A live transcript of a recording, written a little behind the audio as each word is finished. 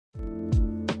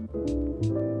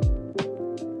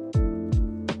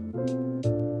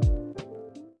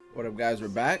guys, we're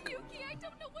back. Yuki, I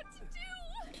don't know what to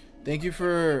do. Thank you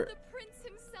for. The prince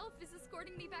himself is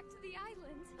escorting me back to the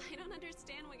island. I don't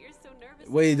understand what you're so nervous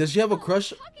Wait, about. does she have a crush?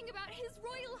 Talking about his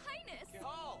royal highness.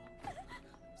 Oh,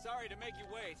 sorry to make you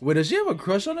wait. Wait, does she have a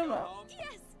crush on him?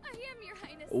 Yes, I am your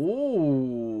highness.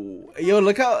 Ooh, yo,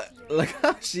 look how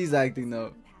she's acting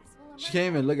though. She can't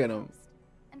even look at him.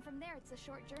 And from there, it's a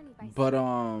short journey by But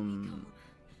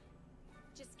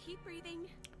Just keep breathing.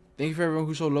 thank you for everyone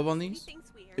who showed love on these.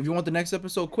 If you want the next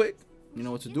episode quick, you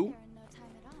know what to do.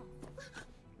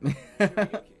 Did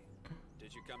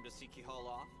you come to Siki Hall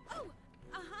off?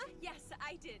 Oh, yes,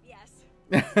 I did, yes.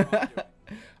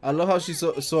 I love how she's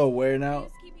so aware now.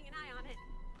 Just keeping an eye on it.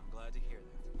 I'm glad to hear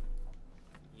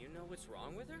that. You know what's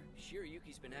wrong with her?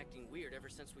 Shiryuki's been acting weird ever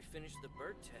since we finished the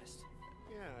bird test.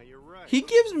 Yeah, you're right. He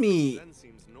gives me Zen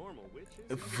seems normal, which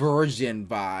is virgin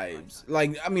vibes.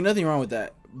 Like, I mean, nothing wrong with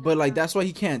that. But like, that's why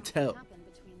he can't tell.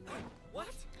 What?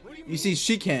 What do you You see,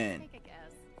 she can. Take a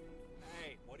guess.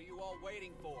 Hey, what are you all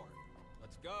waiting for?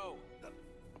 Let's go.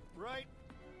 right.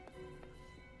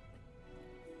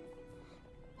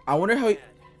 I wonder how. It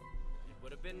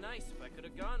would have been nice if I could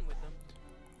have gone with them.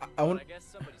 I But wonder. I guess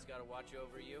somebody's got to watch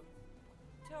over you.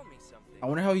 Tell me something. I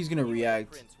wonder how he's gonna You and the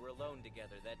react. Prince were alone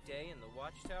together that day in the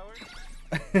watchtower.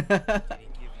 Did he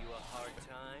give you a hard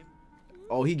time?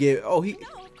 Oh, he gave. Oh, he.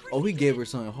 No, of course Oh, he he gave didn't. her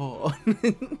something hard.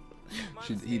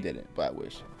 He didn't, but I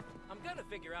wish. I'm gonna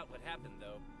figure out what happened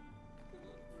though.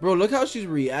 Bro, look how she's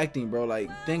reacting, bro. Like,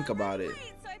 think about it.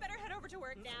 Great, so I better head over to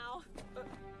work now.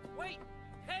 Wait,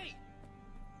 hey!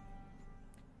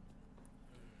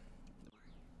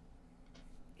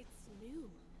 It's new.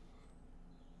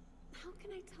 How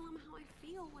can I tell him how I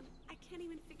feel when I can't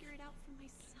even figure it out for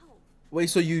myself? Wait,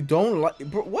 so you don't like,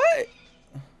 bro? What?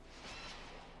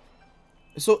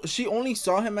 So she only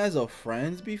saw him as a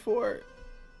friend before?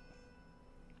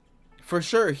 For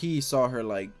sure, he saw her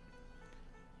like.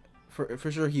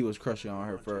 For sure, he was crushing on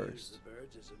her Want to use first. the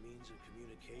birds as a means of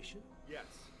communication? Yes.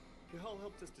 Cahal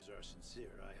helped us As are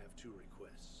sincere, I have two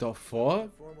requests. The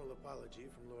fuck? A formal apology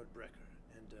from Lord Brecker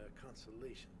and a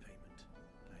consolation payment.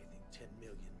 I think 10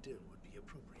 million dill would be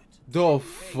appropriate. The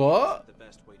Hey, fuck? isn't the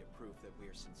best way to prove that we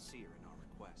are sincere in our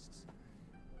requests.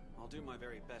 I'll do my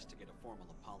very best to get a formal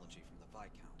apology from the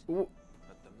Viscount.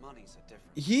 But the money's a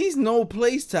difference. He's no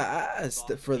place to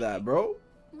ask for that, bro.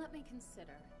 Let me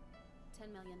consider.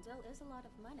 10 million dill is a lot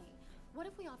of money. What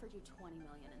if we offered you 20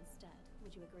 million instead?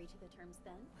 Would you agree to the terms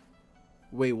then?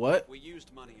 Wait, what? If we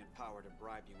used money and power to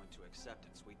bribe you into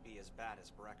acceptance, we'd be as bad as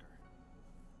Brecker.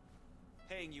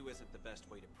 Paying you isn't the best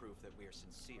way to prove that we are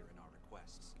sincere in our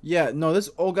requests. Yeah, no, this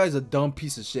old guy's a dumb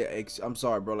piece of shit. I'm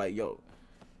sorry, bro. Like, yo.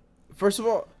 First of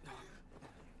all,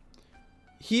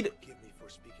 Forgive me for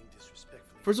speaking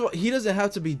disrespectfully. First of all, he doesn't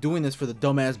have to be doing this for the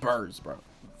dumbass birds, bro.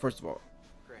 First of all.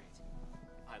 Great.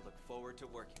 I look forward to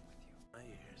working with you. My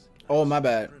ears. Oh, I my see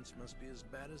bad. The prince must be as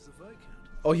bad as the Viscount.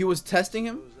 Oh, he was testing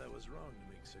him? Suppose I was wrong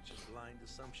to make such a blind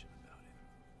assumption about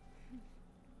him.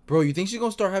 Bro, you think she's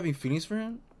gonna start having feelings for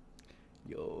him?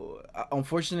 Yo,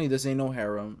 unfortunately, this ain't no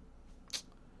harem.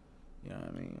 You know what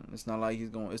I mean? It's not like he's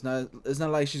going. It's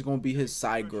not like she's gonna be his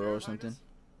side girl or something.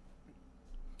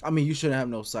 I mean, you shouldn't have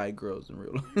no side girls in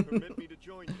real life. permit me to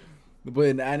join you. But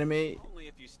in anime, Only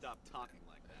if you stop talking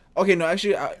like that. okay, no,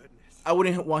 actually, I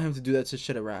wouldn't want him to do that to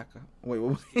Shidaraka. Wait,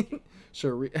 what?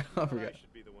 Sure, I I forgot.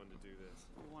 should be the one to do this.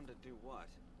 You want to do what?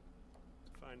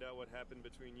 Find out what happened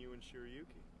between you and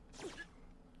Shiryuki.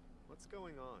 What's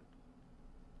going on?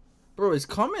 Bro, it's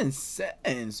common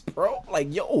sense, bro.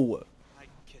 Like, yo. I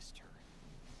kissed her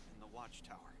in the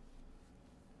watchtower.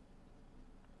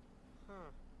 Huh.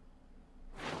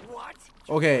 What?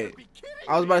 Okay,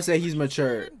 I was about to say he's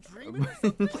mature.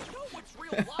 What's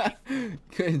real life?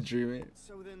 Couldn't dream it.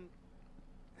 So then,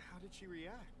 how did she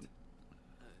react?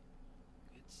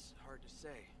 It's hard to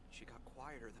say. She got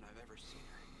quieter than I've ever seen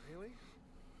her. Really?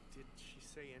 Did she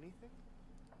say anything?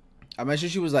 I imagine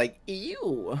she was like,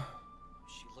 ew.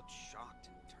 She looked shocked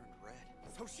and turned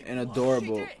red. So she And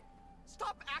adorable. She did.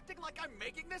 Stop acting like I'm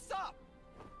making this up.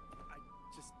 I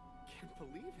just can't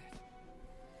believe it.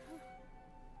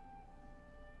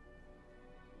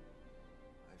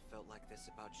 I've felt like this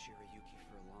about Shiryuki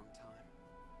for a long time.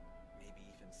 Maybe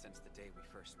even since the day we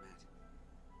first met.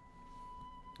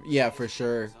 Yeah, for It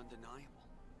sure. was undeniable.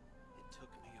 It took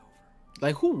me over.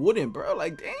 Like, who wouldn't, bro?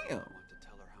 Like, damn. I want to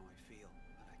tell her how I feel,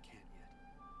 but I can't yet.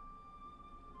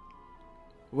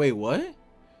 Wait, what?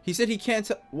 He said he can't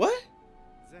tell. What?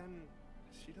 Zen,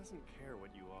 she doesn't care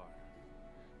what you are.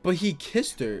 But he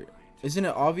kissed her. Isn't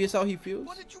it obvious how he feels?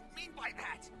 What did you mean by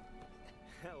that?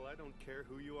 Hell, I don't care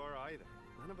who you are either.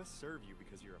 None of us serve you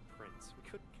because you're a prince. We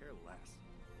couldn't care less.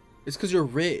 It's because you're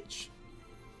rich.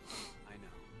 I know.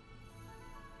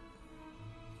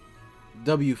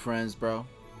 W friends, bro.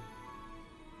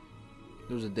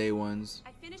 Those are day ones.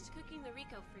 I finished cooking the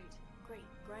Rico fruit. Great,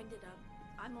 grind it up.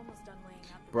 I'm almost done weighing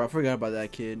out the Bro, I forgot about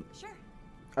that kid. Sure.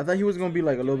 I thought he was gonna be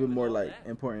like a little bit more like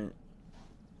important.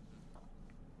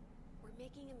 We're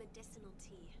making a medicinal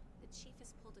tea. The chief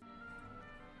has pulled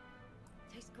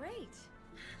a... Tastes great.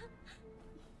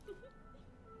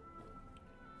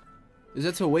 Is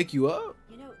that to wake you up?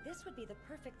 You know, this would be the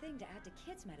perfect thing to add to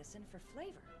kids' medicine for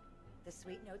flavor. The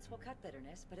sweet notes will cut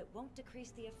bitterness, but it won't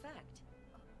decrease the effect.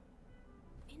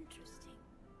 Interesting.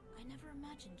 I never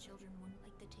imagined children wouldn't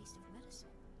like the taste of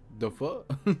medicine. The fuck?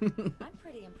 I'm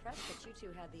pretty impressed that you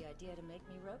two had the idea to make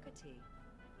me Roca tea.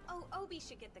 Oh, Obi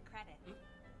should get the credit.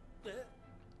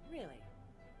 Really?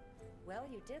 Well,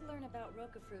 you did learn about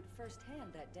Roca fruit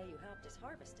firsthand that day you helped us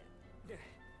harvest it.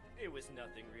 It was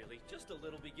nothing really, just a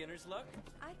little beginner's luck.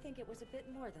 I think it was a bit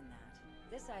more than that.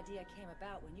 This idea came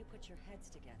about when you put your heads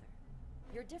together.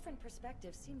 Your different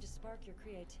perspectives seem to spark your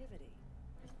creativity.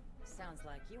 Sounds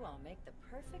like you all make the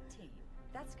perfect team.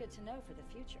 That's good to know for the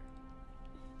future.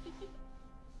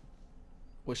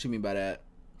 What she mean by that?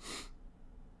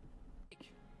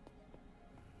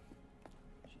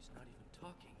 She's not even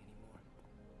talking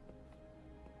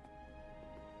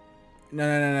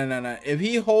anymore. No. If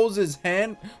he holds his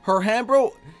hand, her hand,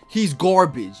 bro, he's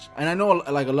garbage. And I know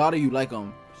like a lot of you like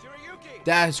him. Shiryuki!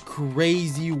 That's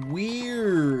crazy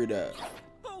weird.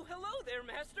 Oh, hello there,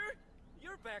 master.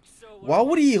 You're back so Why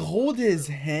would he hold his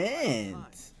hand?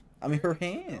 I mean, her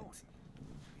hand.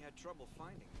 We had trouble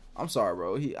finding it. I'm sorry,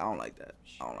 bro. I don't like that.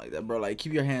 I don't like that, bro. Like,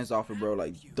 keep your hands off her, bro.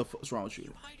 Like, the fuck's wrong with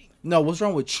you? No, what's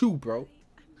wrong with you, bro?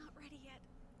 I'm not ready yet.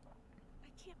 I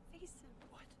can't face him.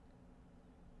 What?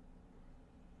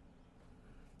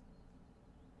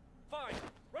 Fine.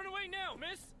 Run away now,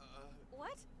 miss.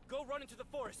 What? Go run into the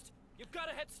forest. You've got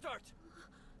a head start.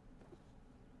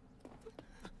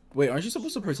 Wait, aren't you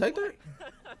supposed to protect her?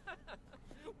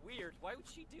 Weird. Why would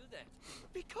she do that?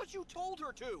 Because you told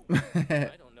her to!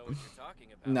 I don't know what you're talking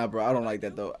about. Nah, bro. I don't like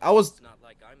that though. I was It's not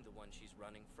like I'm the one she's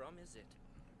running from, is it?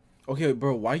 okay,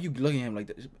 bro. Why are you looking at him like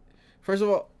that? First of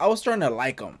all, I was starting to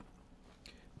like him.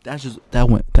 That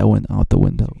went out the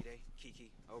window. Fide,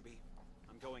 Kiki, Obi,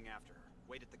 I'm going after her.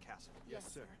 Wait at the castle. Yes,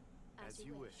 sir. As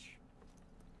you wish.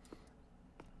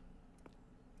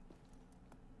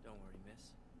 Don't worry, miss.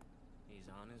 He's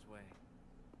on his way.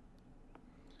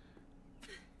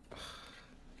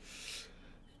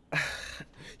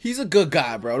 He's a good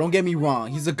guy, bro. Don't get me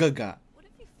wrong. He's a good guy. What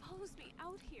if he follows me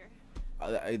out here?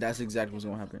 That's exactly what's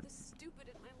gonna happen. This stupid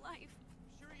in my life.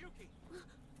 Shiryuki!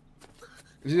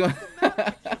 She's gonna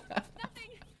Nothing.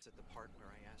 It's at the part where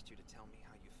I asked you to tell me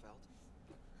how you felt.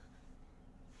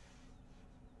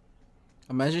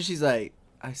 Imagine she's like,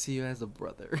 I see you as a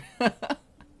brother.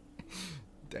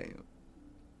 Damn.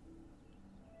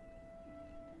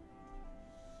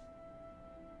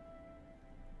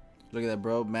 Look at that,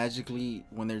 bro. Magically,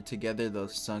 when they're together, the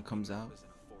sun comes I out. was in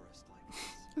a forest like this.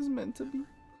 It's meant to be. It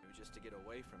was just to get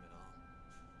away from it all.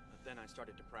 But then I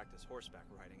started to practice horseback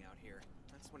riding out here.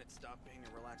 That's when it stopped being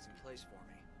a relaxing place for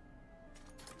me.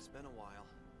 It's been a while.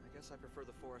 I guess I prefer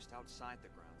the forest outside the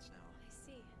grounds now. I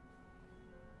see.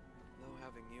 Though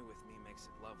having you with me makes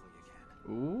it lovely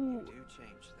again. Ooh. You do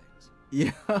change things.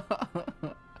 Yeah.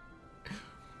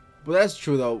 But that's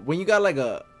true though. When you got like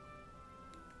a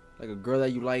girl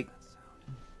that you like, That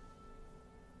sound.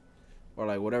 or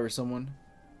like whatever, someone,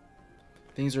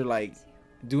 things are like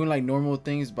doing like normal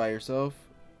things by yourself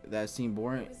that seem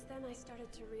boring, It was then I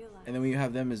started to realize. and then when you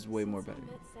have them, is way more Since better.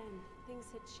 I met Zen, things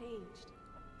had changed.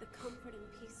 The comfort and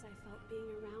peace I felt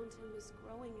being around him was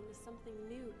growing into something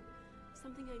new,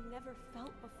 something I never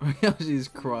felt before. She's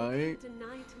Something I crying. can't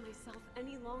deny to myself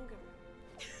any longer.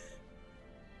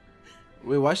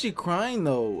 Wait, why is she crying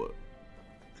though?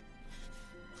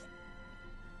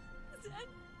 Zen,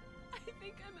 I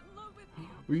think I'm in love with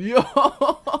you. Yo, I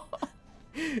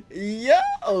cared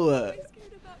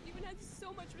about you and had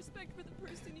so much respect for the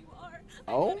person you are.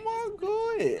 I oh thought I my just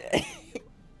wanted god.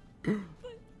 to-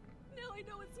 But now I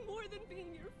know it's more than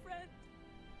being your friend.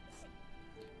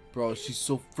 Bro, she's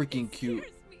so freaking It cute.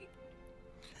 scares me.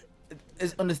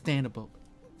 It's understandable.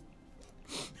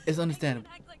 It's understandable.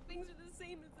 I can't act like things are the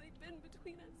same as they've been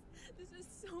between us. This is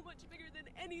so much bigger than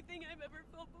anything I've ever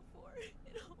felt before. It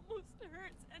almost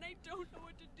hurts, and I don't know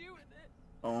what to do with it.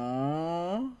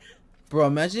 Aww. Bro,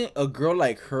 imagine a girl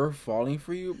like her falling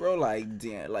for you, bro. Like,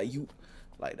 damn, like you,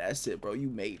 like that's it, bro. You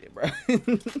made it, bro. You're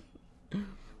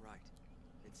right.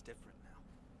 It's different now.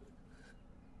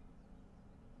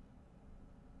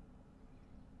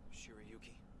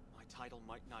 Shiryuki, my title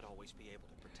might not always be able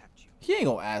to protect you. He ain't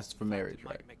gonna ask for In fact, marriage, it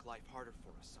might right? make life harder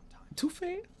for us sometimes.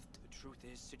 Two-Faced? The truth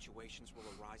is, situations will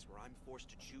arise where I'm forced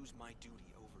to choose my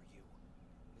duty over you.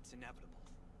 It's inevitable,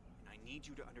 and I need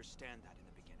you to understand that in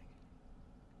the beginning.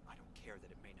 I don't care that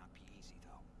it may not be easy,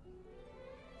 though.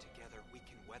 Together, we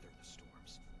can weather the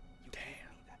storms. You give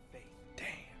me that faith.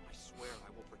 Damn. I swear I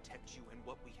will protect you and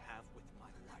what we have with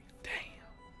my life. Damn.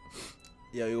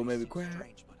 Yo, you gonna make me cry?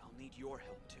 Strange, but I'll need your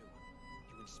help too.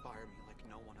 You inspire me like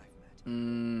no one I've met. You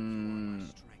are my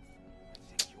strength. I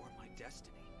think you're my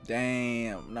destiny.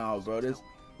 Damn. No, bro, this.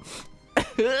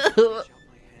 Reach out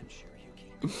my hand, Shiryuki.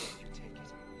 You take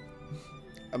it.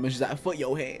 I mean, she's like, foot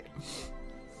your head.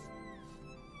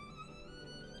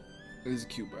 This is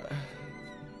cute, bro.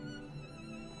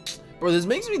 Bro, this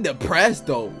makes me depressed,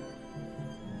 though.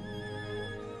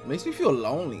 Makes me feel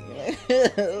lonely.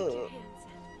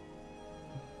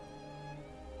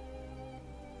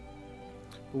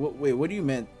 Wait, what do you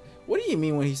mean? What do you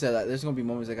mean when he said that there's gonna be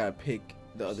moments I gotta pick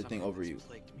the other thing over you?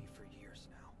 Plagued me for years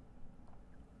now.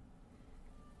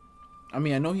 I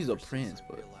mean, I know he's a Ever since prince, I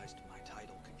but realized my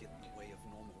title could get in the way of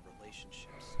normal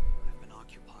relationships, I've been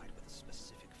occupied with a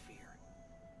specific fear.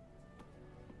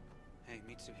 Hey,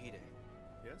 Mitsuhide,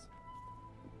 Yes?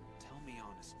 tell me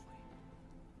honestly,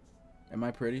 am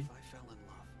I pretty? if I fell in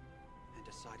love and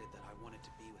decided that I wanted to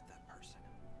be with that person,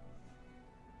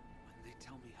 when they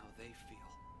tell me how they feel,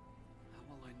 how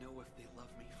will I know if they love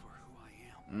me for who I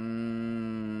am?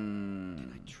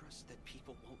 Can I trust that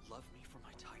people won't love me for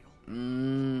my title? They're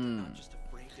not just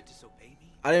afraid to disobey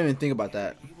me? I didn't even think about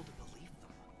that. Am I able to believe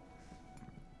them?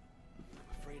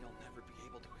 I'm afraid I'll never be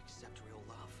able to accept real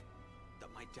love. That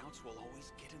my doubts will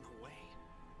always get in the way.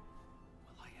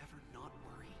 Will I ever not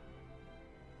worry?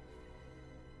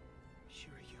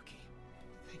 Shiryuki,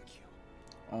 thank you.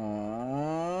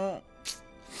 Aww.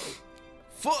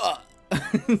 Fuck.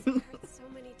 So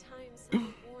many times,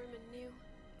 something warm and new.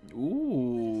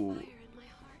 Ooh. Fire in my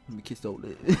heart. Let me kiss the old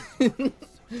lady. So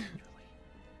tenderly.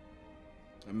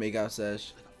 Make out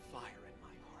sesh. Lit a fire in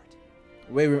my heart.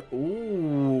 Wait.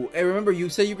 Ooh. Hey, remember you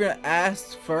said you're gonna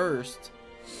ask first.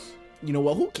 You know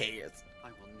what? Who cares? I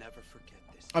will never forget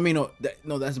this. I mean,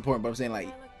 no, that's important. But I'm saying When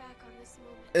like I look back on this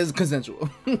moment, it's consensual. I'll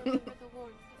remember the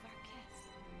warmth of our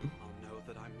kiss. I'll know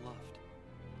that I'm loved.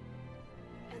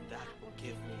 And That will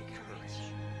give me courage.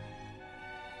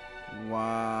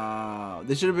 Wow.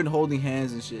 They should have been holding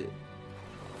hands and shit.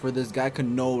 For this guy could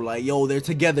know, like, yo, they're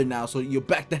together now. So you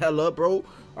back the hell up, bro.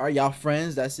 All right, y'all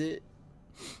friends. That's it.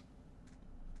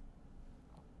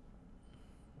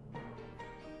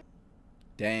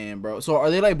 Damn, bro. So are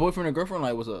they like boyfriend and girlfriend?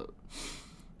 Like, what's up?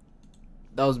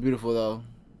 That was beautiful, though.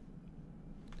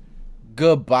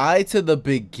 Goodbye to the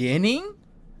beginning?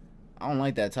 I don't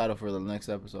like that title for the next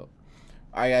episode.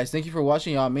 All right, guys. Thank you for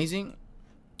watching. Y'all amazing.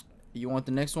 You want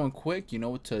the next one quick? You know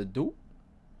what to do.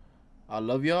 I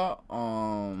love y'all.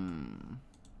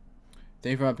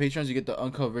 Thank you for my patrons. You get the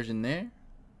uncut version there.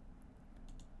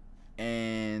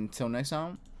 And until next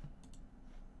time.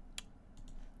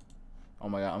 Oh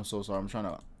my god, I'm so sorry. I'm trying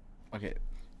to. Okay.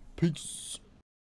 Peace.